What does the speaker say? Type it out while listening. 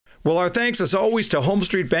Well, our thanks as always to Home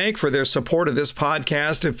Street Bank for their support of this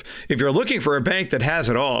podcast. If you're looking for a bank that has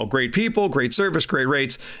it all, great people, great service, great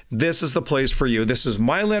rates, this is the place for you. This is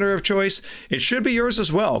my lender of choice. It should be yours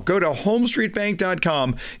as well. Go to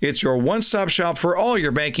homestreetbank.com. It's your one-stop shop for all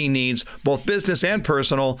your banking needs, both business and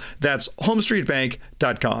personal. That's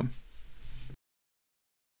homestreetbank.com.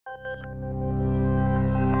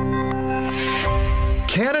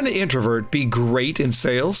 Can an introvert be great in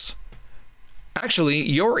sales? Actually,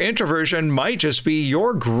 your introversion might just be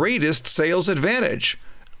your greatest sales advantage.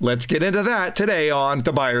 Let's get into that today on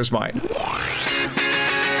The Buyer's Mind.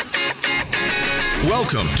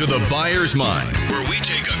 Welcome to The Buyer's Mind, where we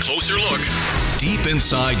take a closer look deep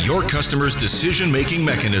inside your customer's decision-making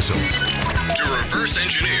mechanism to reverse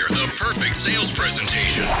engineer the perfect sales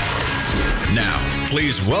presentation. Now,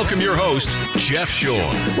 please welcome your host, Jeff Shore.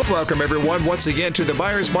 Well, welcome everyone once again to The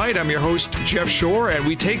Buyer's Mind. I'm your host, Jeff Shore, and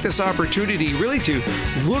we take this opportunity really to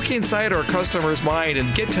look inside our customer's mind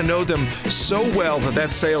and get to know them so well that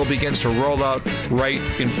that sale begins to roll out right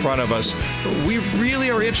in front of us. We really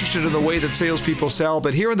are interested in the way that salespeople sell,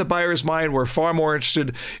 but here in The Buyer's Mind, we're far more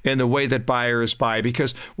interested in the way that buyers buy,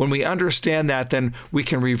 because when we understand that, then we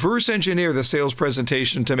can reverse engineer the sales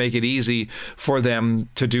presentation to make it easy for them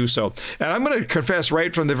to do so. And I'm going to confess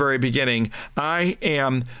right from the very beginning, I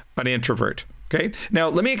am an introvert. Okay. Now,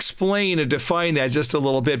 let me explain and define that just a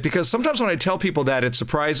little bit, because sometimes when I tell people that, it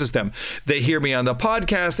surprises them. They hear me on the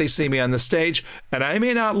podcast, they see me on the stage, and I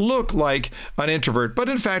may not look like an introvert, but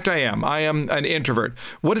in fact, I am. I am an introvert.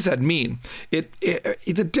 What does that mean?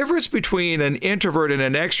 The difference between an introvert and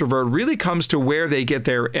an extrovert really comes to where they get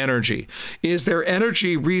their energy. Is their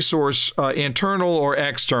energy resource internal or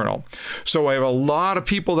external? So I have a lot of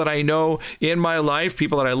people that I know in my life,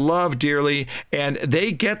 people that I love dearly, and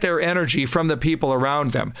they get their energy from the people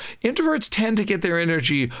around them. Introverts tend to get their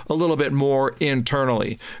energy a little bit more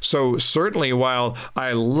internally. So certainly, while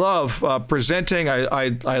I love presenting,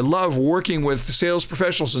 I love working with sales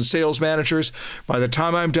professionals and sales managers, by the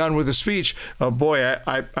time I'm done with a speech, boy,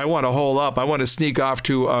 I want to hole up. I want to sneak off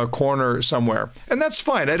to a corner somewhere. And that's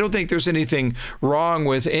fine. I don't think there's anything wrong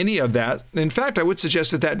with any of that. In fact, I would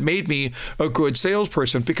suggest that made me a good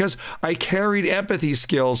salesperson, because I carried empathy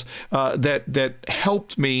skills that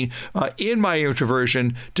helped me in my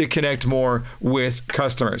introversion to connect more with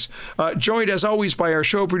customers. Joined as always by our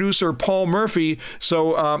show producer, Paul Murphy.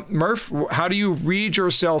 So Murph, how do you read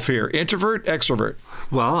yourself here? Introvert, extrovert?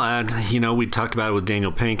 Well, we talked about it with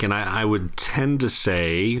Daniel Pink, and I would tend to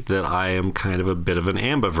say that I am kind of a bit of an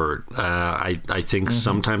ambivert. I think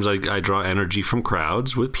sometimes I draw energy from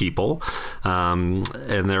crowds with people, and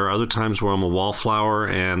there are other times where I'm a wallflower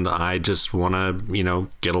and I just want to,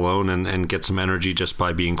 get alone and get some energy just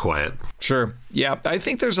by being quiet. Sure. Yeah, I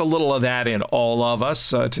think there's a little of that in all of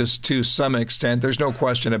us to some extent. There's no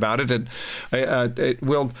question about it. And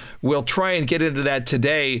we'll try and get into that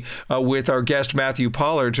today with our guest Matthew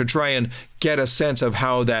Pollard to try and get a sense of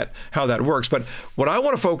how that works. But what I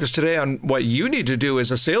want to focus today on, what you need to do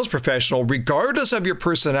as a sales professional, regardless of your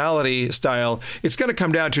personality style, it's going to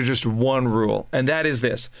come down to just one rule, and that is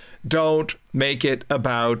this: don't make it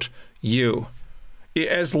about you.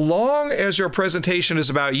 As long as your presentation is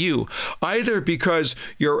about you, either because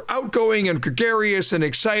you're outgoing and gregarious and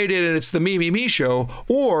excited and it's the me show,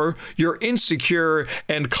 or you're insecure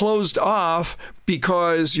and closed off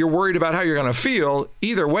because you're worried about how you're going to feel,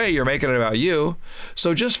 either way, you're making it about you.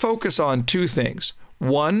 So just focus on two things.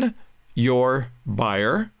 One, your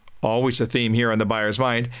buyer, always a theme here on The Buyer's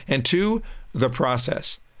Mind, and two, the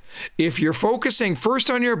process. If you're focusing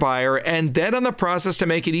first on your buyer and then on the process to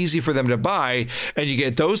make it easy for them to buy, and you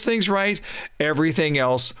get those things right, everything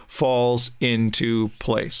else falls into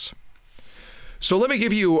place. So let me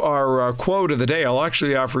give you our quote of the day. I'll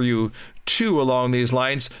actually offer you two along these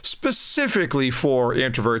lines, specifically for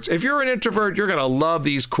introverts. If you're an introvert, you're going to love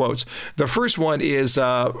these quotes. The first one is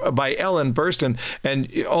by Ellen Burstyn,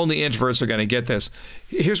 and only introverts are going to get this.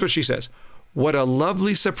 Here's what she says: "What a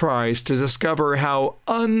lovely surprise to discover how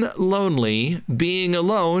unlonely being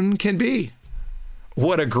alone can be."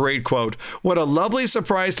 What a great quote. What a lovely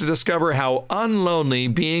surprise to discover how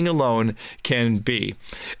unlonely being alone can be.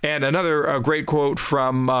 And another great quote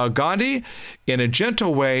from Gandhi: "In a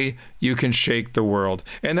gentle way, you can shake the world."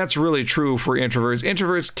 And that's really true for introverts.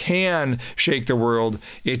 Introverts can shake the world.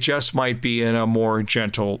 It just might be in a more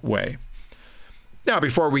gentle way. Now,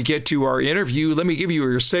 before we get to our interview, let me give you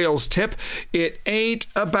your sales tip. It ain't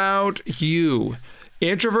about you.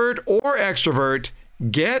 Introvert or extrovert,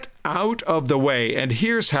 get out of the way. And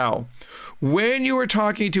here's how. When you are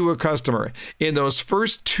talking to a customer, in those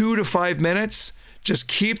first 2 to 5 minutes, just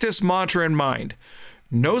keep this mantra in mind: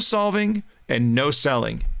 no solving and no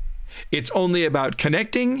selling. It's only about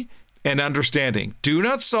connecting and understanding. Do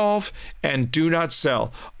not solve and do not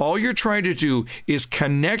sell. All you're trying to do is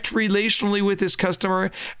connect relationally with this customer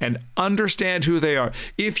and understand who they are.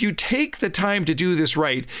 If you take the time to do this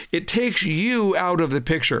right, it takes you out of the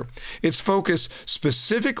picture. It's focused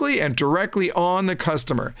specifically and directly on the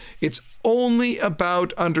customer. It's only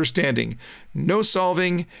about understanding. No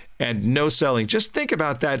solving and no selling. Just think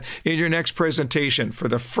about that in your next presentation for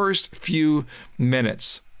the first few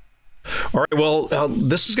minutes. All right. Well,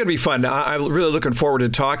 this is going to be fun. I'm really looking forward to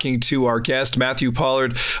talking to our guest, Matthew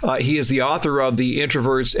Pollard. He is the author of The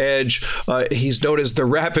Introvert's Edge. He's known as the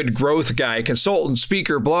rapid growth guy, consultant,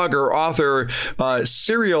 speaker, blogger, author,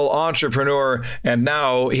 serial entrepreneur, and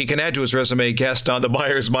now he can add to his resume guest on The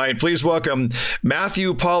Buyer's Mind. Please welcome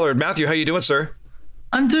Matthew Pollard. Matthew, how you doing, sir?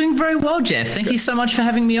 I'm doing very well, Jeff. Thank you so much for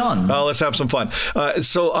having me on. Let's have some fun.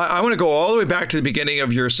 So I want to go all the way back to the beginning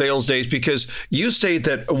of your sales days, because you state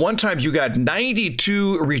that one time you got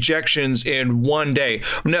 92 rejections in one day.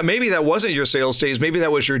 Now, maybe that wasn't your sales days. Maybe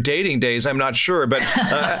that was your dating days. I'm not sure. But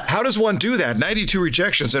how does one do that? 92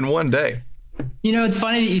 rejections in one day. You know, it's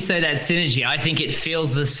funny that you say that synergy. I think it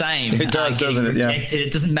feels the same. It does, doesn't it? Yeah.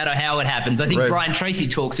 It doesn't matter how it happens. I think Brian Tracy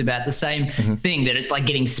talks about the same thing, that it's like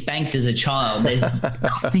getting spanked as a child. There's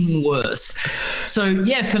nothing worse. So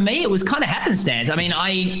yeah, for me, it was kind of happenstance. I mean,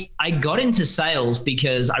 I got into sales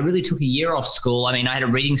because I really took a year off school. I mean, I had a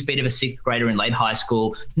reading speed of a 6th grader in late high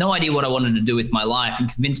school, no idea what I wanted to do with my life,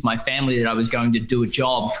 and convinced my family that I was going to do a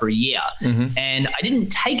job for a year. And I didn't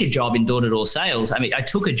take a job in door-to-door sales. I mean, I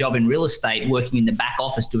took a job in real estate, working in the back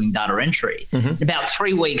office doing data entry. About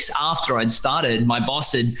 3 weeks after I'd started, my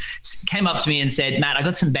boss came up to me and said, Matt, I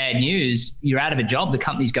got some bad news. You're out of a job. The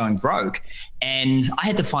company's going broke. And I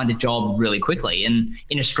had to find a job really quickly. And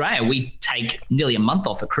in Australia, we take nearly a month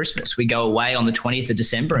off at Christmas. We go away on the 20th of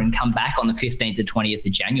December and come back on the 15th to 20th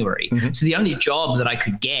of January. So the only job that I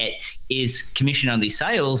could get is commission-only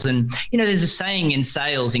sales. And, you know, there's a saying in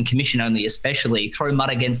sales, in commission-only especially, throw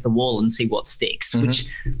mud against the wall and see what sticks, which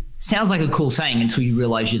sounds like a cool saying until you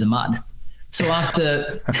realize you're the mud. So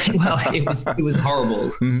after, well, it was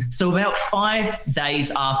horrible. So about 5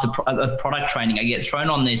 days after of product training, I get thrown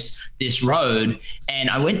on this road, and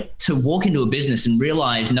I went to walk into a business and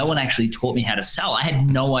realized no one actually taught me how to sell. I had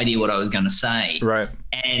no idea what I was going to say. Right.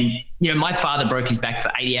 And, you know, my father broke his back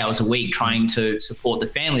for 80 hours a week trying to support the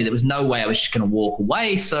family. There was no way I was just going to walk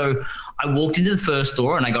away. So I walked into the first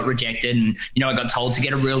door and I got rejected, and, you know, I got told to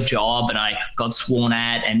get a real job, and I got sworn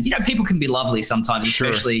at. And, you know, people can be lovely sometimes,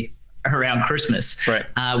 especially around Christmas,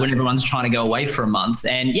 when everyone's trying to go away for a month.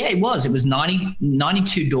 And yeah, it was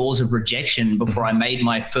 92 doors of rejection before I made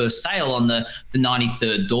my first sale on the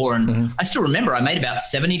 93rd door. And I still remember I made about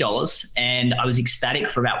 $70, and I was ecstatic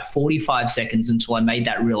for about 45 seconds until I made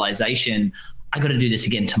that realization, I got to do this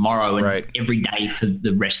again tomorrow and every day for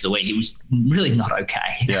the rest of the week. It was really not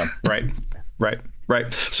okay. Yeah.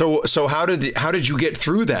 Right. So how did you get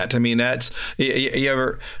through that? I mean, that's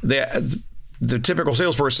the typical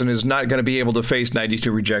salesperson is not going to be able to face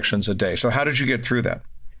 92 rejections a day. So how did you get through that?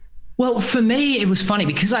 Well, for me, it was funny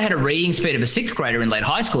because I had a reading speed of a 6th grader in late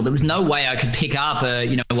high school. There was no way I could pick up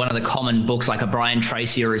one of the common books like a Brian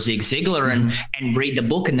Tracy or a Zig Ziglar and read the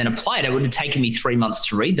book and then apply it. It would have taken me 3 months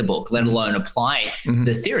to read the book, let alone apply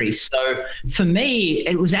the theory. So for me,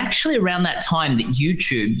 it was actually around that time that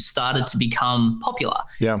YouTube started to become popular.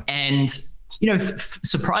 And you know,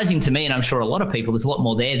 surprising to me, and I'm sure a lot of people, there's a lot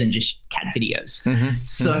more there than just cat videos.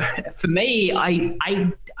 So for me,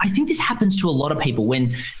 I think this happens to a lot of people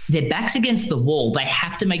when their back's against the wall. They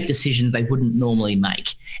have to make decisions they wouldn't normally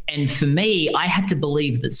make. And for me, I had to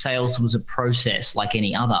believe that sales was a process like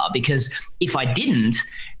any other, because if I didn't,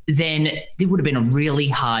 then it would have been a really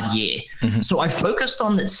hard year. So I focused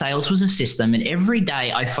on that sales was a system, and every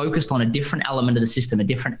day I focused on a different element of the system, a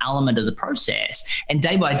different element of the process. And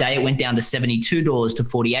day by day, it went down to 72 doors, to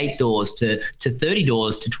 48 doors, to 30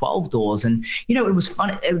 doors, to 12 doors. And, you know, it was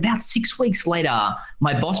fun. About 6 weeks later,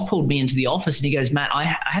 my boss pulled me into the office and he goes, Matt,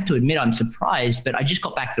 I have to admit, I'm surprised, but I just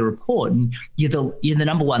got back the report, and you're the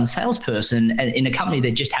number one salesperson in a company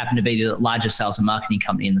that just happened to be the largest sales and marketing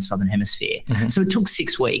company in the Southern Hemisphere. So it took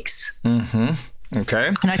 6 weeks. Okay.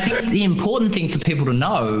 And I think the important thing for people to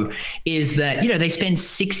know is that, you know, they spend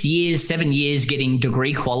 6 years, 7 years getting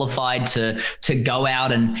degree qualified to go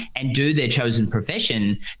out and do their chosen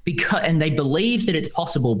profession, and they believe that it's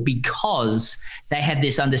possible because they have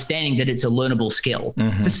this understanding that it's a learnable skill.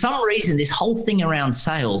 For some reason, this whole thing around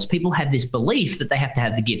sales, people have this belief that they have to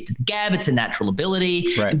have the gift of the gab, it's a natural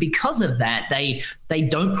ability. And because of that, they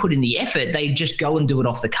don't put in the effort, they just go and do it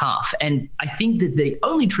off the cuff. And I think that the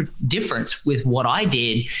only difference with what what I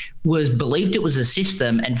did was believed it was a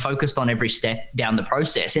system and focused on every step down the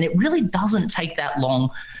process. And it really doesn't take that long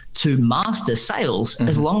to master sales,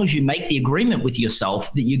 as long as you make the agreement with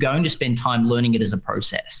yourself that you're going to spend time learning it as a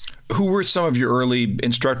process. Who were some of your early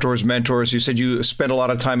instructors, mentors? You said you spent a lot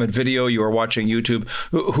of time at video, you were watching YouTube.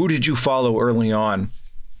 Who did you follow early on?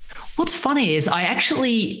 What's funny is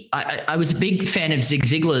I was a big fan of Zig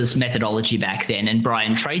Ziglar's methodology back then and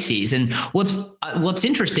Brian Tracy's. And what's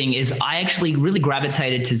interesting is I actually really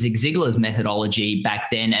gravitated to Zig Ziglar's methodology back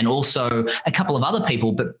then, and also a couple of other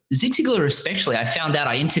people, but Zig Ziglar especially. I found out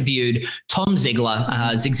I interviewed Tom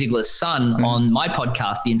Ziglar, Zig Ziglar's son, on my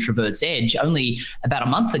podcast, The Introvert's Edge, only about a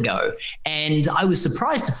month ago. And I was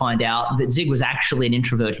surprised to find out that Zig was actually an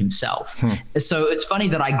introvert himself. So it's funny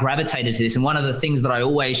that I gravitated to this. And one of the things that I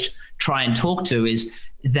always try and talk to is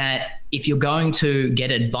that if you're going to get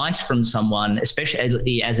advice from someone,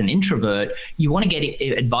 especially as an introvert, you want to get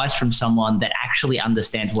advice from someone that actually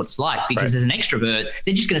understands what it's like. Because as an extrovert,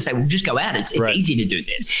 they're just going to say, well, just go out. It's easy to do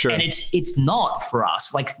this. Sure. And it's not for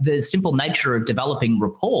us. Like, the simple nature of developing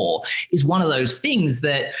rapport is one of those things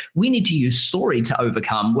that we need to use story to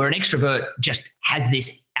overcome, where an extrovert just has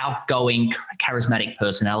this outgoing, charismatic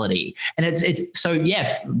personality. And it's so,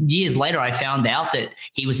 years later, I found out that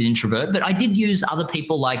he was an introvert, but I did use other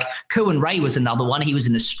people. Like Kerwin Ray was another one. He was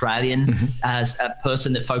an Australian a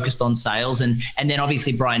person that focused on sales. And then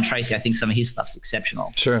obviously Brian Tracy, I think some of his stuff's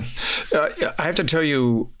exceptional. Sure. I have to tell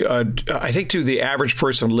you, I think to the average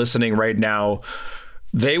person listening right now,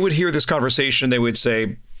 they would hear this conversation, they would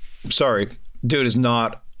say, sorry, dude is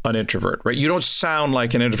not an introvert, right? You don't sound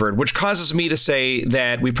like an introvert, which causes me to say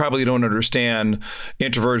that we probably don't understand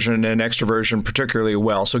introversion and extroversion particularly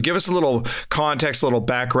well. So give us a little context, a little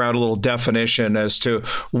background, a little definition as to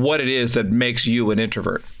what it is that makes you an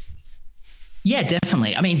introvert. Yeah,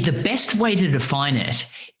 definitely. I mean, the best way to define it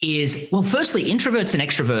is, well, firstly, introverts and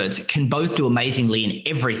extroverts can both do amazingly in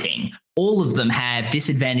everything. All of them have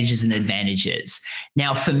disadvantages and advantages.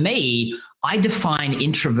 Now, for me, I define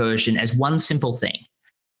introversion as one simple thing,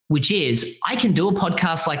 which is I can do a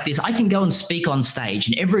podcast like this. I can go and speak on stage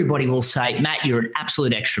and everybody will say, Matt, you're an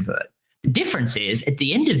absolute extrovert. The difference is at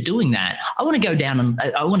the end of doing that, I want to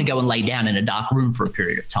go and lay down in a dark room for a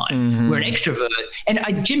period of time. We're an extrovert.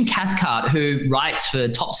 And Jim Cathcart, who writes for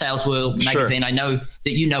Top Sales World magazine, I know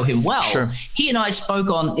that you know him well. He and I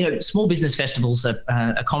spoke on, Small Business Festival's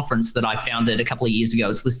a conference that I founded a couple of years ago.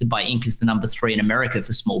 It's listed by Inc. as the number 3 in America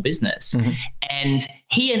for small business. And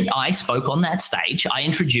he and I spoke on that stage. I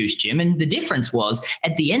introduced Jim, and the difference was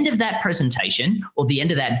at the end of that presentation or the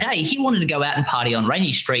end of that day, he wanted to go out and party on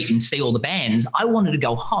Rainy Street and see all the bands. I wanted to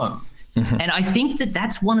go home. And I think that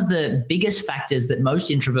that's one of the biggest factors that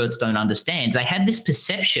most introverts don't understand. They have this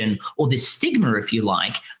perception, or this stigma, if you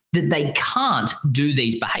like, that they can't do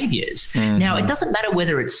these behaviors. Now, it doesn't matter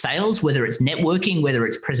whether it's sales, whether it's networking, whether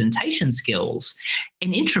it's presentation skills.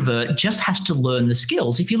 An introvert just has to learn the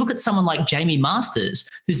skills. If you look at someone like Jamie Masters,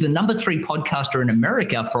 who's the number 3 podcaster in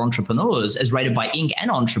America for entrepreneurs, as rated by Inc.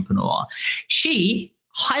 and Entrepreneur, she,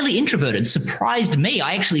 highly introverted, surprised me.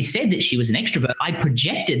 I actually said that she was an extrovert. I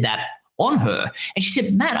projected that on her. And she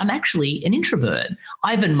said, Matt, I'm actually an introvert.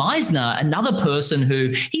 Ivan Meisner, another person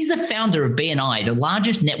who, he's the founder of BNI, the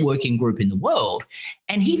largest networking group in the world.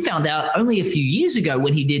 And he found out only a few years ago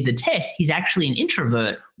when he did the test, he's actually an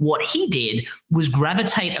introvert. What he did was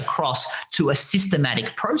gravitate across to a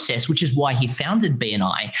systematic process, which is why he founded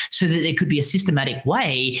BNI, so that there could be a systematic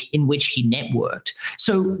way in which he networked.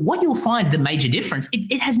 So what you'll find, the major difference,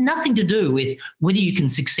 it has nothing to do with whether you can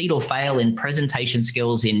succeed or fail in presentation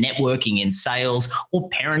skills, in networking, in sales, or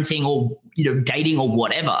parenting, or dating, or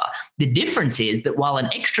whatever. The difference is that while an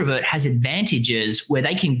extrovert has advantages where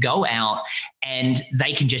they can go out and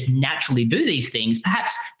they can just naturally do these things,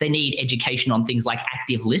 perhaps they need education on things like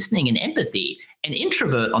active listening and empathy. An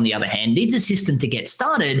introvert, on the other hand, needs a system to get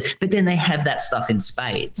started, but then they have that stuff in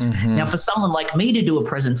spades. Now, for someone like me to do a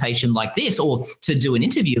presentation like this, or to do an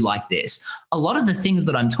interview like this, a lot of the things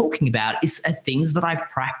that I'm talking about are things that I've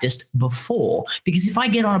practiced before. Because if I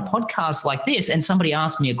get on a podcast like this and somebody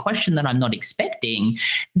asks me a question that I'm not expecting,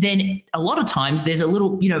 then a lot of times there's a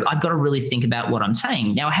little, I've got to really think about what I'm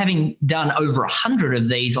saying. Now, having done over 100 of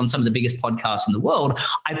these on some of the biggest podcasts in the world,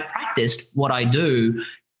 I've practiced what I do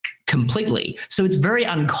completely. So it's very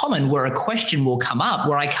uncommon where a question will come up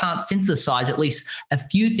where I can't synthesize at least a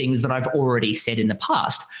few things that I've already said in the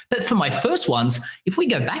past. But for my first ones, if we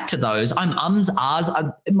go back to those, I'm ums, ahs.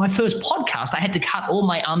 In my first podcast, I had to cut all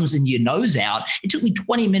my ums and your nos out. It took me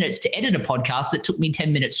 20 minutes to edit a podcast that took me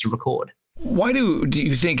 10 minutes to record. Why do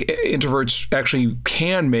you think introverts actually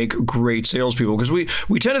can make great salespeople? Because we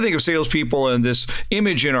tend to think of salespeople, and this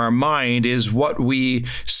image in our mind is what we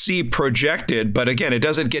see projected. But again, it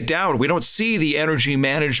doesn't get down. We don't see the energy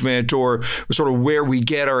management or sort of where we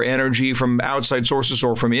get our energy from outside sources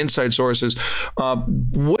or from inside sources.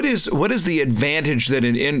 What is the advantage that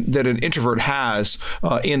an introvert has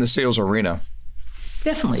in the sales arena?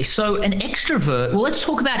 Definitely. So an extrovert, well, let's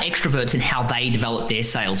talk about extroverts and how they develop their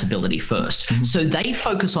sales ability first. Mm-hmm. So they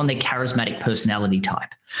focus on their charismatic personality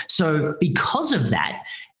type. So because of that,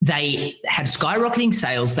 they have skyrocketing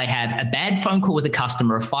sales. They have a bad phone call with a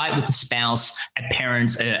customer, a fight with a spouse, a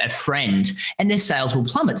parent, a friend, and their sales will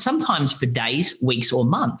plummet, sometimes for days, weeks, or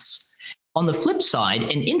months. On the flip side,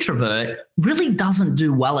 an introvert really doesn't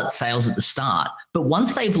do well at sales at the start, but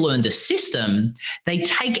once they've learned a system, they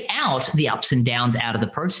take out the ups and downs out of the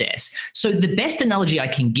process. So the best analogy I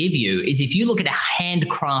can give you is if you look at a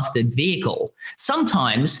handcrafted vehicle,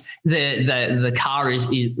 sometimes the car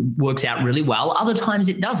works out really well, other times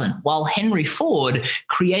it doesn't. While Henry Ford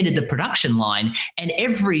created the production line, and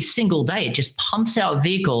every single day it just pumps out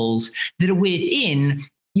vehicles that are within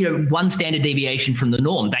one standard deviation from the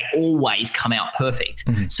norm. They always come out perfect.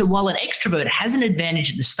 Mm-hmm. So while an extrovert has an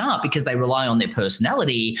advantage at the start because they rely on their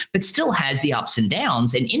personality, but still has the ups and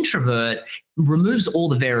downs, an introvert removes all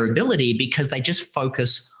the variability because they just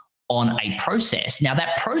focus on a process. Now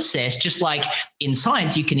that process, just like in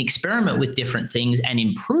science, you can experiment with different things and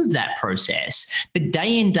improve that process. But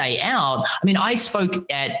day in, day out, I spoke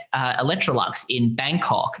at Electrolux in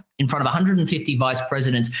Bangkok in front of 150 vice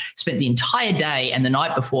presidents, spent the entire day and the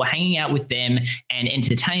night before hanging out with them and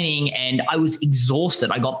entertaining. And I was exhausted.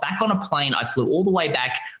 I got back on a plane. I flew all the way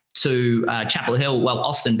back to Chapel Hill,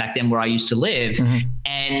 Austin back then where I used to live. Mm-hmm.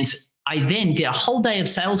 And I then did a whole day of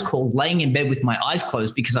sales calls laying in bed with my eyes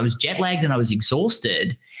closed because I was jet lagged and I was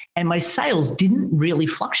exhausted. And my sales didn't really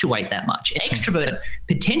fluctuate that much. An extrovert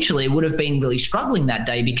potentially would have been really struggling that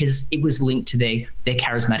day because it was linked to their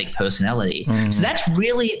charismatic personality. Mm. So that's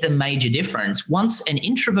really the major difference. Once an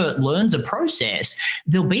introvert learns a process,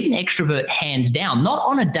 they'll beat an extrovert hands down, not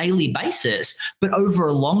on a daily basis, but over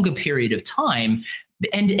a longer period of time.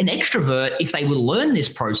 And an extrovert, if they will learn this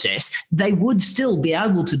process, they would still be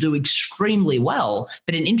able to do extremely well.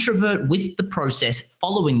 But an introvert with the process,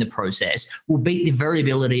 following the process, will beat the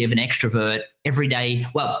variability of an extrovert every day,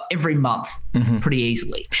 every month, mm-hmm. pretty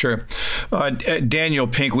easily. Sure. Daniel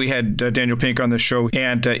Pink, we had Daniel Pink on the show,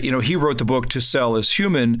 and he wrote the book To Sell is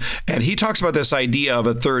Human, and he talks about this idea of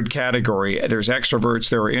a third category. There's extroverts,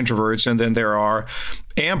 there are introverts, and then there are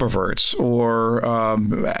ambiverts,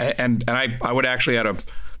 and I would actually add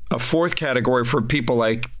a fourth category for people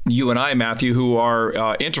like you and I, Matthew, who are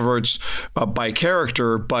introverts by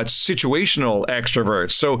character, but situational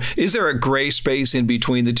extroverts. So is there a gray space in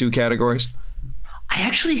between the two categories? I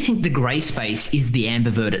actually think the gray space is the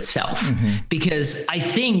ambivert itself, mm-hmm. because I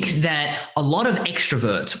think that a lot of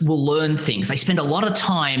extroverts will learn things. They spend a lot of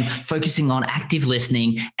time focusing on active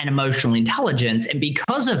listening and emotional intelligence. And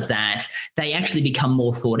because of that, they actually become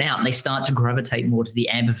more thought out and they start to gravitate more to the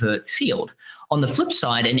ambivert field. On the flip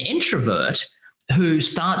side, an introvert who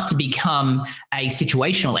starts to become a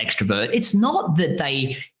situational extrovert, it's not that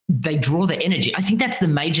they draw the energy. I think that's the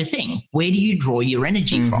major thing. Where do you draw your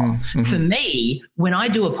energy mm-hmm, from? Mm-hmm. For me, when I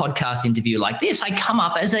do a podcast interview like this, I come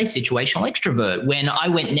up as a situational extrovert. When I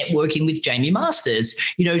went networking with Jamie Masters,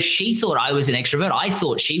 she thought I was an extrovert. I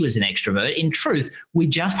thought she was an extrovert. In truth, we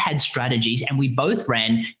just had strategies and we both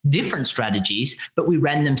ran different strategies, but we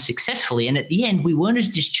ran them successfully. And at the end, we weren't as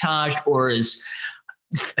discharged or as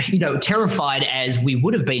terrified as we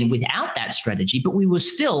would have been without that strategy, but we were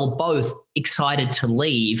still both excited to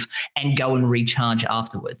leave and go and recharge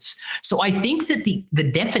afterwards. So I think that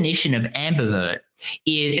the definition of ambivert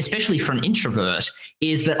is, especially for an introvert,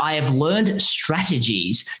 is that I have learned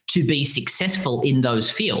strategies to be successful in those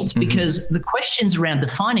fields, mm-hmm. because the questions around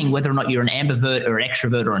defining whether or not you're an ambivert or an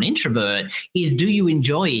extrovert or an introvert is, do you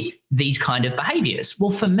enjoy these kind of behaviors?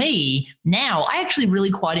 Well, for me now, I actually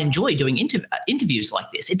really quite enjoy doing interviews like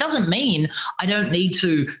this. It doesn't mean I don't need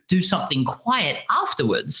to do something quiet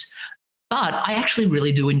afterwards, but I actually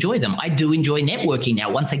really do enjoy them. I do enjoy networking now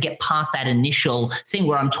once I get past that initial thing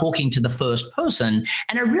where I'm talking to the first person.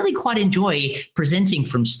 And I really quite enjoy presenting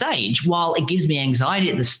from stage. While it gives me anxiety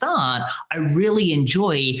at the start, I really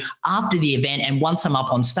enjoy after the event and once I'm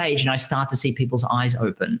up on stage and I start to see people's eyes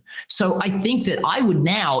open. So I think that I would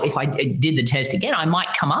now, if I did the test again, I might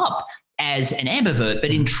come up as an ambivert,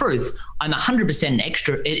 but in truth, I'm 100%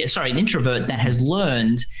 an introvert that has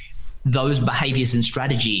learned those behaviors and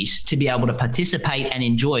strategies to be able to participate and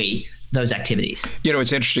enjoy those activities. You know,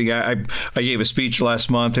 it's interesting. I gave a speech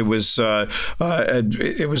last month. It was a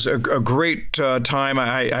great time.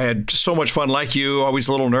 I had so much fun. Like you, always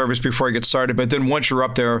a little nervous before I get started, but then once you're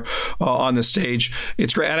up there on the stage,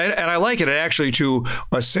 it's great. And I like it. And actually, to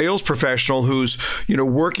a sales professional who's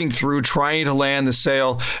working through trying to land the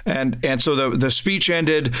sale, and so the speech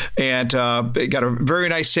ended, and it got a very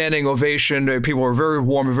nice standing ovation. People were very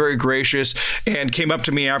warm and very gracious, and came up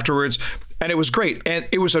to me afterwards. And it was great. And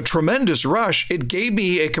it was a tremendous rush. It gave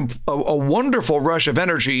me a wonderful rush of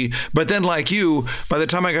energy. But then, like you, by the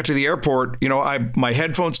time I got to the airport, my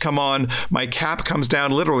headphones come on, my cap comes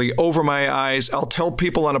down literally over my eyes. I'll tell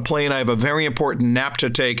people on a plane I have a very important nap to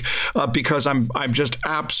take because I'm just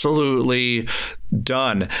absolutely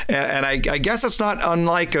done. And I guess it's not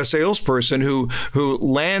unlike a salesperson who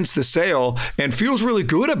lands the sale and feels really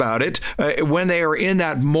good about it when they are in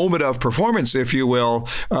that moment of performance, if you will.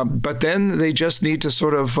 But then they just need to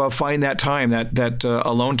sort of find that time, that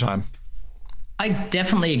alone time. I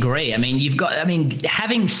definitely agree. I mean,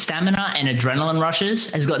 having stamina and adrenaline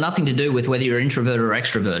rushes has got nothing to do with whether you're introverted or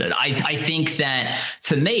extroverted. I think that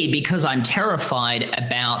for me, because I'm terrified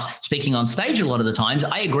about speaking on stage a lot of the times,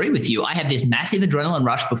 I agree with you. I have this massive adrenaline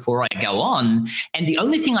rush before I go on. And the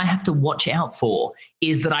only thing I have to watch out for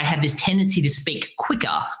is that I have this tendency to speak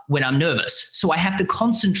quicker when I'm nervous. So I have to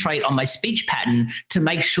concentrate on my speech pattern to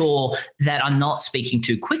make sure that I'm not speaking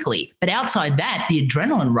too quickly. But outside that, the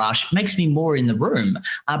adrenaline rush makes me more in the room.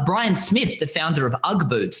 Brian Smith, the founder of UGG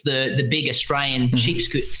Boots, the big Australian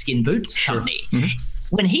sheepskin boots company,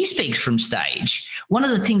 when he speaks from stage, one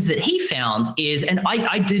of the things that he found is, and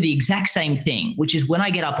I do the exact same thing, which is when I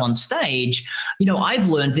get up on stage, I've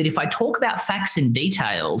learned that if I talk about facts and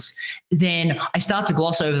details, then I start to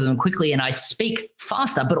gloss over them quickly and I speak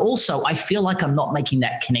faster, but also I feel like I'm not making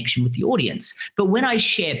that connection with the audience. But when I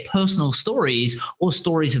share personal stories or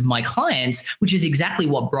stories of my clients, which is exactly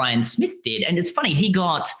what Brian Smith did, and it's funny, he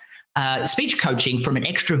got speech coaching from an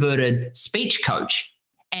extroverted speech coach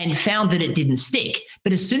and found that it didn't stick.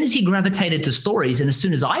 But as soon as he gravitated to stories, and as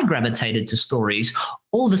soon as I gravitated to stories,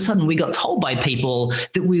 all of a sudden we got told by people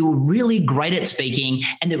that we were really great at speaking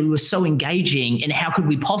and that we were so engaging, and how could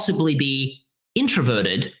we possibly be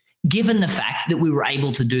introverted given the fact that we were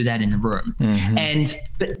able to do that in the room. And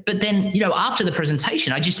but then after the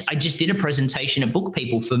presentation, I just did a presentation at Book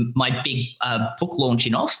People for my big book launch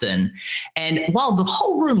in Austin, and while the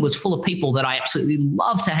whole room was full of people that I absolutely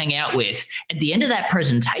love to hang out with, at the end of that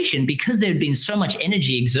presentation, because there had been so much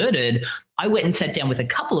energy exerted, I went and sat down with a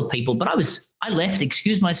couple of people, but I left,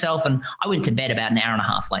 excused myself, and I went to bed about an hour and a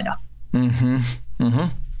half later.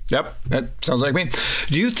 Yep, that sounds like me.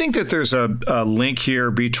 Do you think that there's a link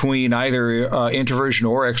here between either introversion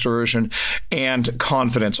or extroversion and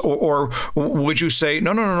confidence, or would you say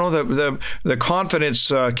no? The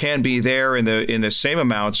confidence can be there in the same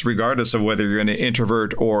amounts, regardless of whether you're an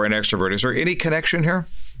introvert or an extrovert? Is there any connection here?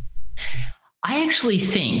 I actually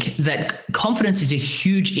think that confidence is a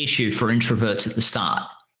huge issue for introverts at the start.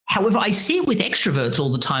 However, I see it with extroverts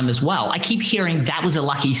all the time as well. I keep hearing that was a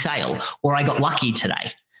lucky sale, or I got lucky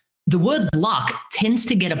today. The word luck tends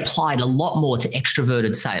to get applied a lot more to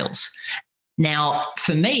extroverted sales. Now,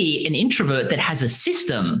 for me, an introvert that has a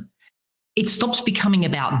system, it stops becoming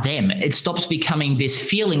about them. It stops becoming this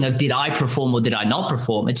feeling of, did I perform or did I not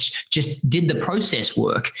perform? It's just, did the process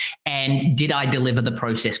work and did I deliver the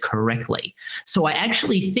process correctly? So I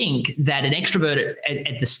actually think that an extrovert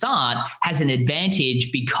at the start has an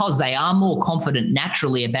advantage because they are more confident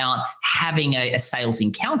naturally about having a sales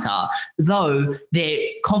encounter, though their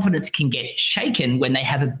confidence can get shaken when they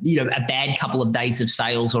have a bad couple of days of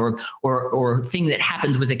sales or a thing that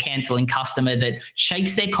happens with a canceling customer that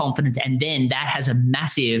shakes their confidence, and then that has a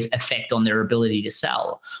massive effect on their ability to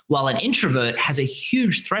sell. While an introvert has a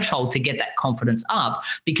huge threshold to get that confidence up,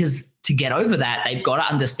 because to get over that, they've got to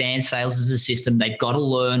understand sales as a system. They've got to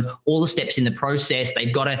learn all the steps in the process.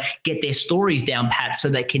 They've got to get their stories down pat so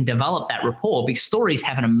they can develop that rapport, because stories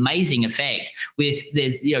have an amazing effect.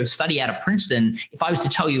 There's study out of Princeton. If I was to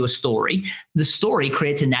tell you a story, the story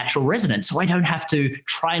creates a natural resonance. So I don't have to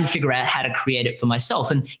try and figure out how to create it for myself.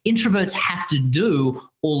 And introverts have to do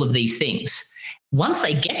all of these things. Once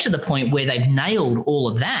they get to the point where they've nailed all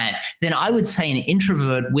of that, then I would say an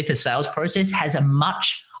introvert with a sales process has a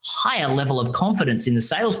much higher level of confidence in the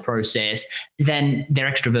sales process than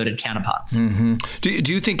their extroverted counterparts. Do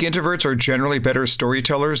you think introverts are generally better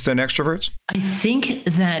storytellers than extroverts? I think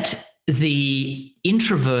that the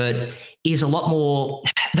introvert is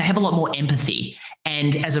they have a lot more empathy. And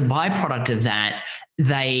And as a byproduct of that,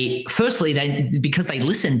 because they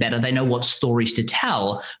listen better, they know what stories to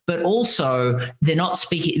tell, but also they're not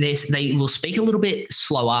speaking, they will speak a little bit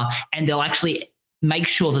slower, and they'll actually make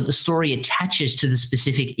sure that the story attaches to the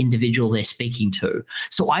specific individual they're speaking to.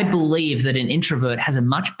 So I believe that an introvert has a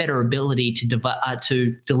much better ability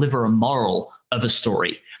to deliver a moral of a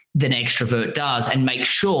story than an extrovert does, and make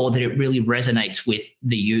sure that it really resonates with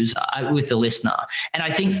the user, with the listener. And I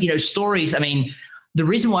think, stories, the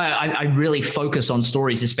reason why I really focus on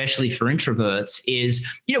stories, especially for introverts, is,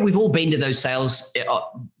 we've all been to those sales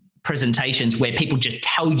presentations where people just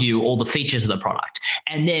tell you all the features of the product.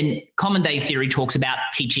 And then common day theory talks about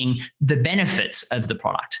teaching the benefits of the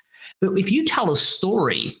product. But if you tell a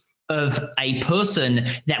story of a person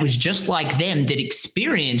that was just like them, that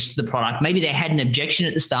experienced the product, maybe they had an objection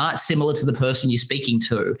at the start, similar to the person you're speaking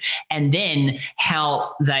to, and then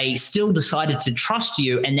how they still decided to trust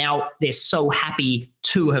you, and now they're so happy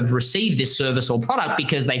to have received this service or product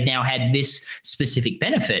because they've now had this specific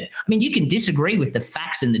benefit. You can disagree with the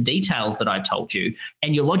facts and the details that I've told you,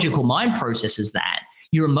 and your logical mind processes that.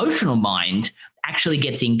 Your emotional mind actually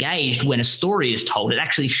gets engaged when a story is told. It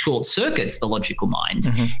actually short circuits the logical mind.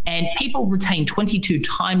 Mm-hmm. And people retain 22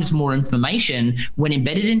 times more information when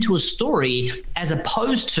embedded into a story as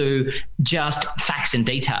opposed to just facts and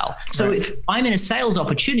detail. So right. If I'm in a sales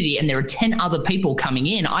opportunity and there are 10 other people coming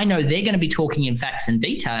in, I know they're going to be talking in facts and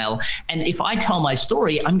detail. And if I tell my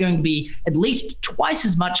story, I'm going to be at least twice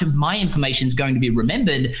as much of my information is going to be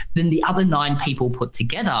remembered than the other 9 people put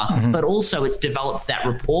together. Mm-hmm. But also it's developed that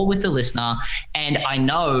rapport with the listener. And I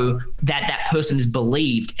know that that person has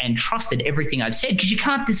believed and trusted everything I've said, because you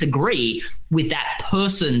can't disagree with that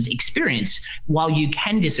person's experience while you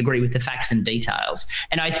can disagree with the facts and details.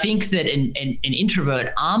 And I think that an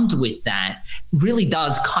introvert armed with that really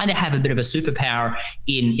does kind of have a bit of a superpower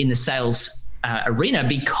in the sales arena,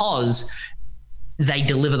 because they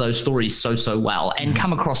deliver those stories so well and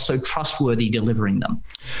come across so trustworthy delivering them.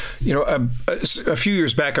 A few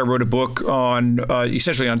years back, I wrote a book on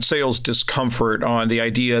essentially on sales discomfort, on the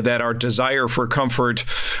idea that our desire for comfort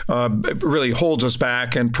really holds us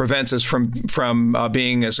back and prevents us from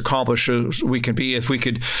being as accomplished as we can be. If we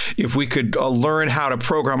could learn how to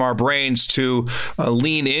program our brains to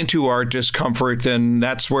lean into our discomfort, then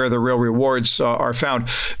that's where the real rewards are found.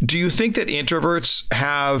 Do you think that introverts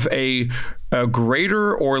have a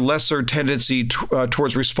greater or lesser tendency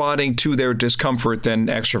towards responding to their discomfort than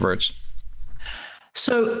extroverts?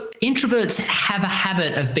 So introverts have a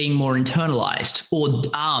habit of being more internalized, or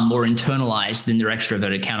are more internalized than their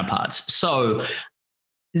extroverted counterparts. So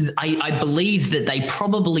I believe that they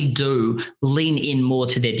probably do lean in more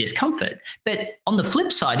to their discomfort. But on the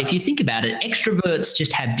flip side, if you think about it, extroverts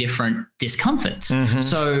just have different discomforts. Mm-hmm.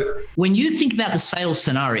 So when you think about the sales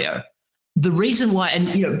scenario, the reason why,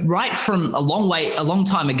 and right from a long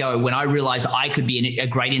time ago, when I realized I could be a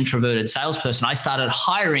great introverted salesperson, I started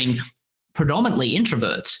hiring predominantly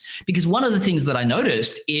introverts, because one of the things that I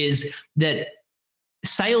noticed is that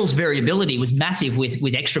sales variability was massive with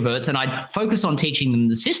extroverts, and I'd focus on teaching them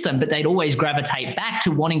the system, but they'd always gravitate back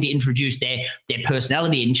to wanting to introduce their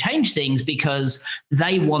personality and change things, because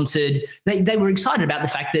they were excited about the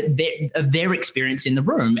fact that of their experience in the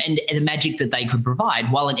room and the magic that they could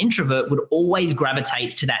provide, while an introvert would always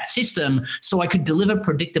gravitate to that system so I could deliver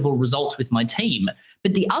predictable results with my team.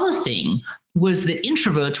 But the other thing was that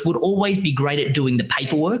introverts would always be great at doing the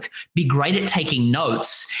paperwork, be great at taking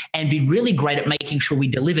notes, and be really great at making sure we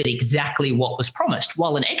delivered exactly what was promised,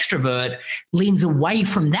 while an extrovert leans away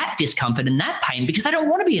from that discomfort and that pain because they don't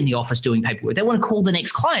want to be in the office doing paperwork. They want to call the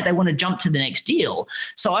next client. They want to jump to the next deal.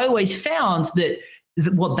 So I always found that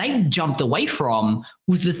what they jumped away from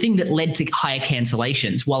was the thing that led to higher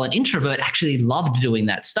cancellations, while an introvert actually loved doing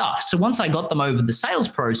that stuff. So once I got them over the sales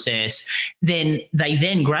process, then they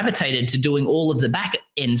gravitated to doing all of the back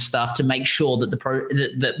end stuff to make sure that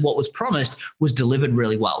that what was promised was delivered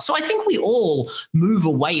really well. So I think we all move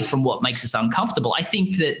away from what makes us uncomfortable. I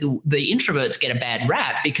think that the introverts get a bad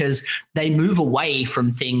rap because they move away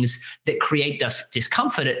from things that create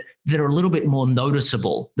discomfort that are a little bit more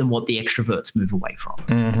noticeable than what the extroverts move away from.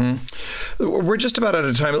 Mm-hmm. We're just about out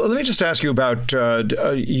of time. Let me just ask you about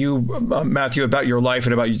Matthew, about your life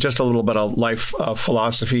and about just a little bit of life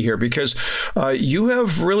philosophy here, because you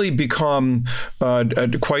have really become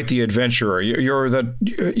quite the adventurer.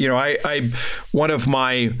 One of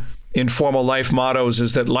my informal life mottos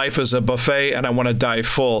is that life is a buffet and I want to die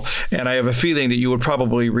full. And I have a feeling that you would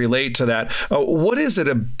probably relate to that. What is it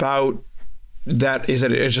about is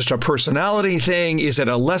it just a personality thing? Is it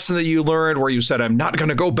a lesson that you learned where you said, I'm not going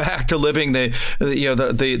to go back to living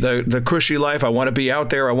the cushy life. I want to be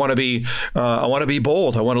out there. I want to be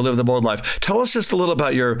bold. I want to live the bold life. Tell us just a little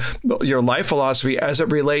about your life philosophy as it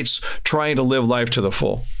relates trying to live life to the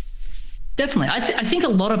full. Definitely. I think a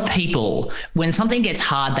lot of people, when something gets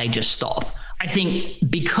hard, they just stop. I think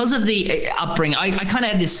because of the upbringing, I kind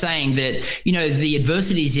of have this saying that, the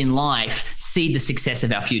adversities in life seed the success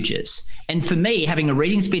of our futures. And for me, having a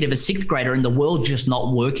reading speed of a 6th grader and the world just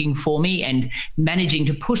not working for me and managing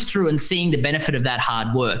to push through and seeing the benefit of that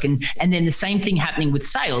hard work. And then the same thing happening with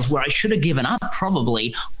sales, where I should have given up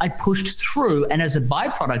probably, I pushed through. And as a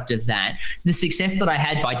byproduct of that, the success that I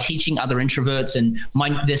had by teaching other introverts and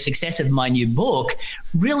the success of my new book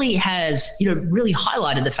really has, really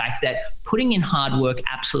highlighted the fact that putting in hard work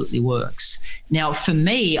absolutely works. Now, for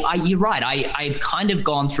me, you're right. I've kind of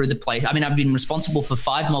gone through the place. I mean, I've been responsible for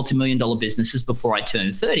 5 multi-million-dollar businesses before I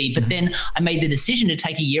turned 30, but then I made the decision to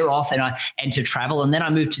take a year off and to travel. And then I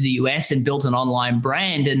moved to the US and built an online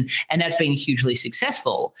brand, and that's been hugely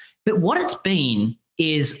successful. But what it's been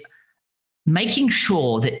is making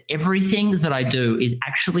sure that everything that I do is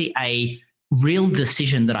actually a real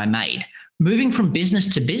decision that I made. Moving from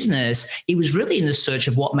business to business, it was really in the search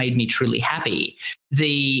of what made me truly happy.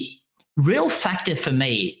 The real factor for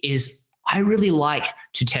me is I really like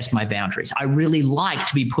to test my boundaries. I really like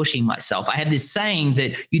to be pushing myself. I have this saying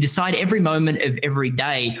that you decide every moment of every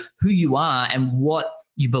day who you are and what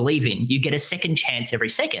you believe in. You get a second chance every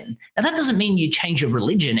second. Now, that doesn't mean you change your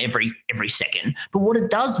religion every second, but what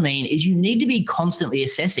it does mean is you need to be constantly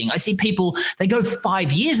assessing. I see people, they go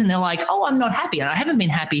 5 years and they're like, oh, I'm not happy. And I haven't been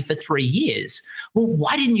happy for 3 years. Well,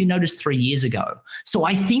 why didn't you notice 3 years ago? So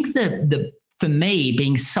I think that for me,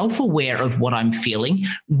 being self-aware of what I'm feeling,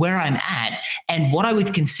 where I'm at, and what I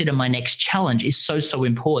would consider my next challenge is so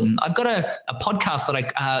important. I've got a podcast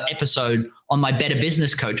episode on my Better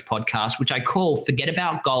Business Coach podcast, which I call Forget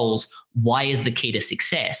About Goals, Why is the Key to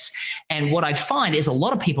Success? And what I find is a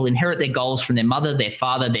lot of people inherit their goals from their mother, their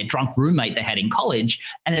father, their drunk roommate they had in college,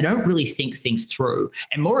 and they don't really think things through.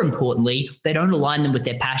 And more importantly, they don't align them with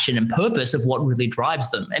their passion and purpose of what really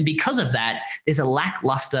drives them. And because of that, there's a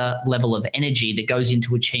lackluster level of energy that goes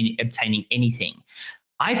into obtaining anything.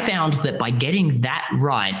 I found that by getting that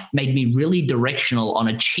right made me really directional on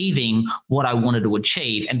achieving what I wanted to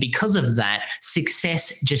achieve. And because of that,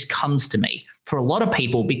 success just comes to me. For a lot of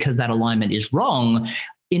people, because that alignment is wrong,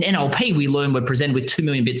 in NLP, we learn we're presented with 2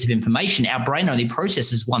 million bits of information. Our brain only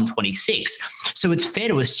processes 126. So it's fair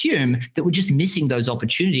to assume that we're just missing those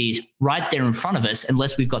opportunities right there in front of us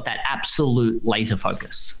unless we've got that absolute laser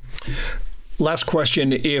focus. Last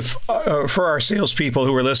question. If for our salespeople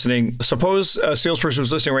who are listening, suppose a salesperson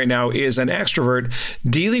who's listening right now is an extrovert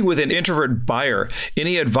dealing with an introvert buyer.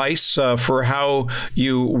 Any advice for how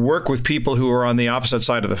you work with people who are on the opposite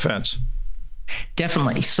side of the fence?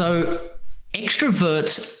 Definitely. So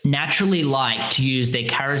extroverts naturally like to use their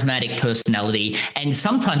charismatic personality, and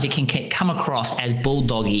sometimes it can come across as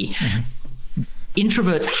bulldoggy. Mm-hmm.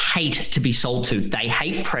 Introverts hate to be sold to. They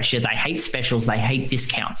hate pressure. They hate specials. They hate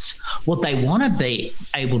discounts. What they want to be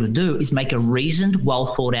able to do is make a reasoned, well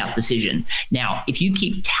thought out decision. Now, if you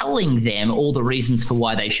keep telling them all the reasons for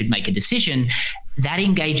why they should make a decision, that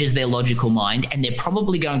engages their logical mind, and they're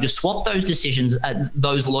probably going to swap those decisions,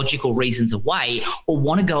 those logical reasons away, or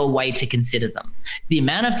want to go away to consider them. The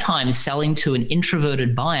amount of time selling to an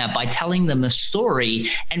introverted buyer by telling them a story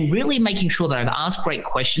and really making sure that I've asked great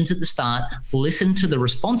questions at the start, listened to the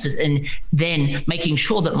responses, and then making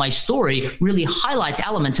sure that my story really highlights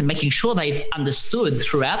elements and making sure they've understood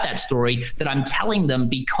throughout that story that I'm telling them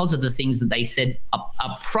because of the things that they said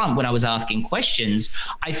up front when I was asking questions.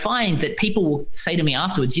 I find that people will say to me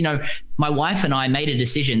afterwards, my wife and I made a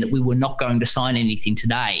decision that we were not going to sign anything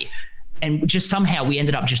today. And just somehow we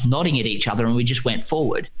ended up just nodding at each other and we just went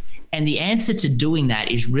forward. And the answer to doing that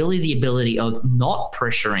is really the ability of not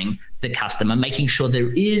pressuring the customer, making sure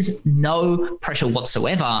there is no pressure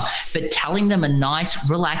whatsoever, but telling them a nice,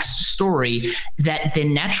 relaxed story that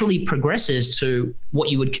then naturally progresses to what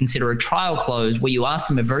you would consider a trial close, where you ask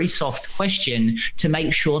them a very soft question to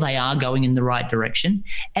make sure they are going in the right direction.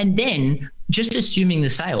 And then just assuming the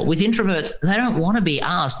sale. With introverts, they don't want to be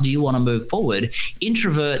asked, do you want to move forward?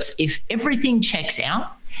 Introverts, if everything checks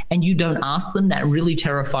out, and you don't ask them that really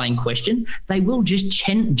terrifying question, they will just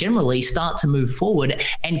generally start to move forward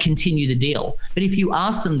and continue the deal. But if you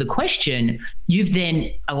ask them the question, you've then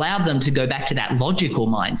allowed them to go back to that logical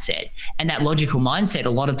mindset. And that logical mindset a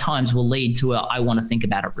lot of times will lead to I want to think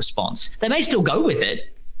about a response. They may still go with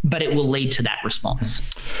it, but it will lead to that response.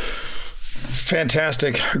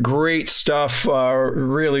 Fantastic. Great stuff.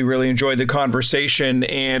 Really, really enjoyed the conversation.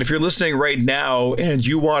 And if you're listening right now and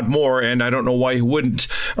you want more, and I don't know why you wouldn't,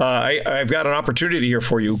 I've got an opportunity here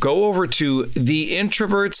for you. Go over to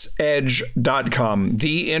theintrovertsedge.com,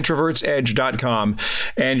 theintrovertsedge.com,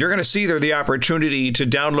 and you're going to see there the opportunity to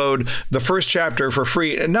download the first chapter for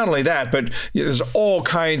free. And not only that, but there's all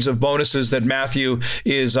kinds of bonuses that Matthew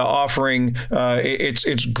is offering.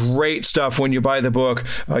 It's great stuff. When you buy the book,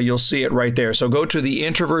 you'll see it right there. So go to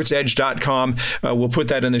theintrovertsedge.com. We'll put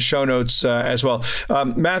that in the show notes as well.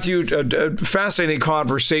 Matthew, fascinating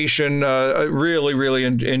conversation. Really, really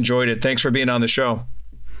enjoyed it. Thanks for being on the show.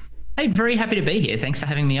 Hey, very happy to be here. Thanks for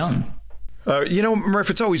having me on. Murph,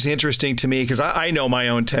 it's always interesting to me because I know my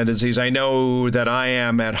own tendencies. I know that I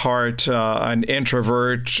am at heart an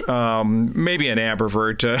introvert, maybe an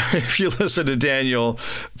ambivert. If you listen to Daniel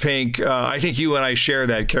Pink, I think you and I share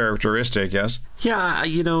that characteristic, yes? Yeah,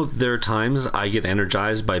 there are times I get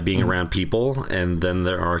energized by being around people, and then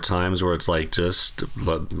there are times where it's like, just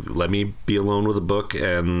let me be alone with a book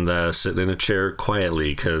and sit in a chair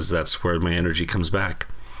quietly, because that's where my energy comes back.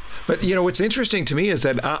 But, what's interesting to me is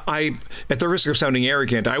that I, at the risk of sounding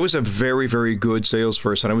arrogant, I was a very, very good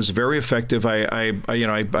salesperson. I was very effective. I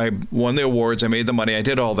won the awards. I made the money. I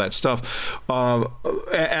did all that stuff.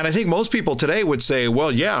 And I think most people today would say,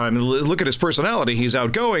 well, yeah, I mean, look at his personality. He's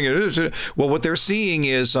outgoing. Well, what they're seeing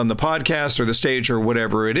is on the podcast or the stage or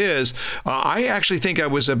whatever it is, I actually think I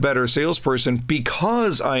was a better salesperson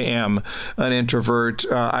because I am an introvert.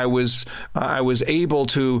 I was able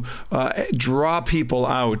to draw people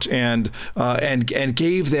out and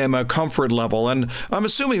gave them a comfort level. And I'm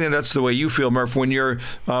assuming that that's the way you feel, Murph, when you're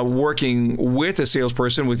working with a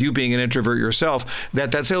salesperson, with you being an introvert yourself,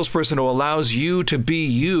 that salesperson who allows you to be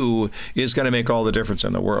you is going to make all the difference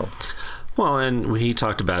in the world. Well, and he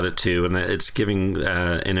talked about it too, and it's giving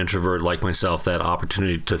an introvert like myself that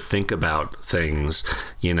opportunity to think about things,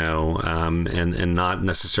 and not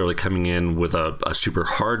necessarily coming in with a super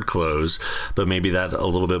hard close, but maybe that a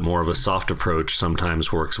little bit more of a soft approach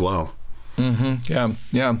sometimes works well. Mm-hmm.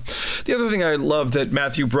 Yeah. The other thing I love that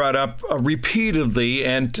Matthew brought up repeatedly,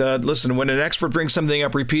 and listen, when an expert brings something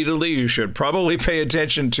up repeatedly, you should probably pay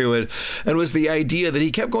attention to it, and was the idea that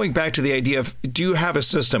he kept going back to the idea of, do you have a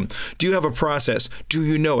system? Do you have a process? Do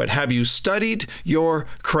you know it? Have you studied your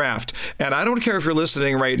craft? And I don't care if you're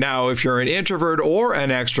listening right now, if you're an introvert or an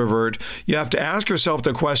extrovert, you have to ask yourself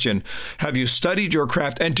the question, have you studied your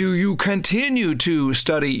craft, and do you continue to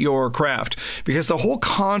study your craft? Because the whole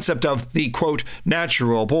concept of the quote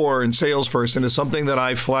natural born salesperson is something that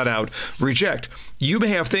I flat out reject. You may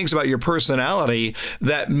have things about your personality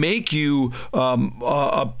that make you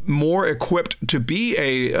more equipped to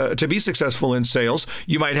be successful in sales.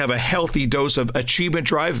 You might have a healthy dose of achievement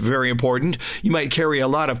drive, very important. You might carry a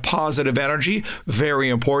lot of positive energy, very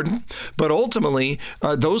important. But ultimately,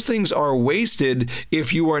 those things are wasted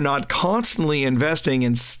if you are not constantly investing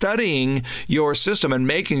in studying your system and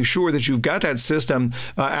making sure that you've got that system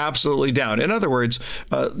absolutely down. In other words,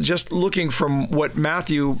 just looking from what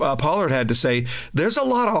Matthew Pollard had to say, there's a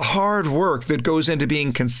lot of hard work that goes into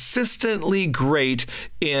being consistently great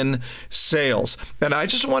in sales. And I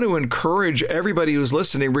just want to encourage everybody who's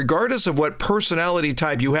listening, regardless of what personality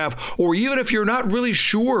type you have, or even if you're not really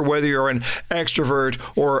sure whether you're an extrovert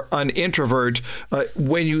or an introvert,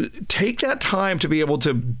 when you take that time to be able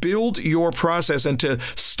to build your process and to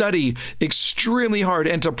study extremely hard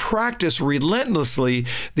and to practice relentlessly,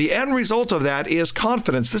 the end result of that is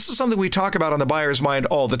confidence. This is something we talk about on the Buyer's Mind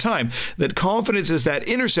all the time, that confidence is that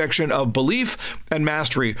intersection of belief and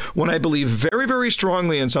mastery. When I believe very, very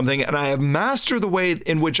strongly in something and I have mastered the way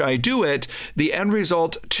in which I do it, the end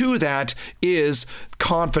result to that is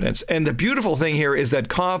confidence. And the beautiful thing here is that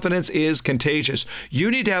confidence is contagious. You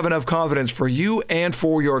need to have enough confidence for you and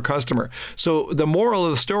for your customer. So the moral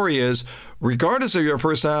of the story is, regardless of your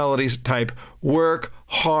personality type, work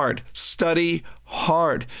hard, study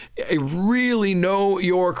hard, really know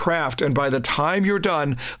your craft, and by the time you're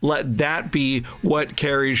done, let that be what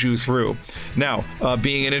carries you through. Now,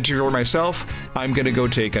 being an introvert myself, I'm going to go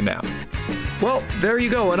take a nap. Well, there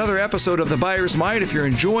you go. Another episode of The Buyer's Mind. If you're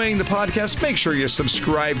enjoying the podcast, make sure you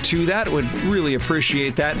subscribe to that. Would really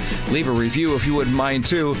appreciate that. Leave a review if you wouldn't mind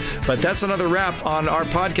too. But that's another wrap on our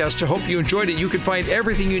podcast. I hope you enjoyed it. You can find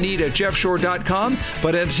everything you need at jeffshore.com.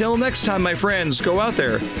 But until next time, my friends, go out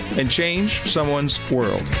there and change someone's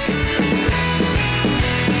world.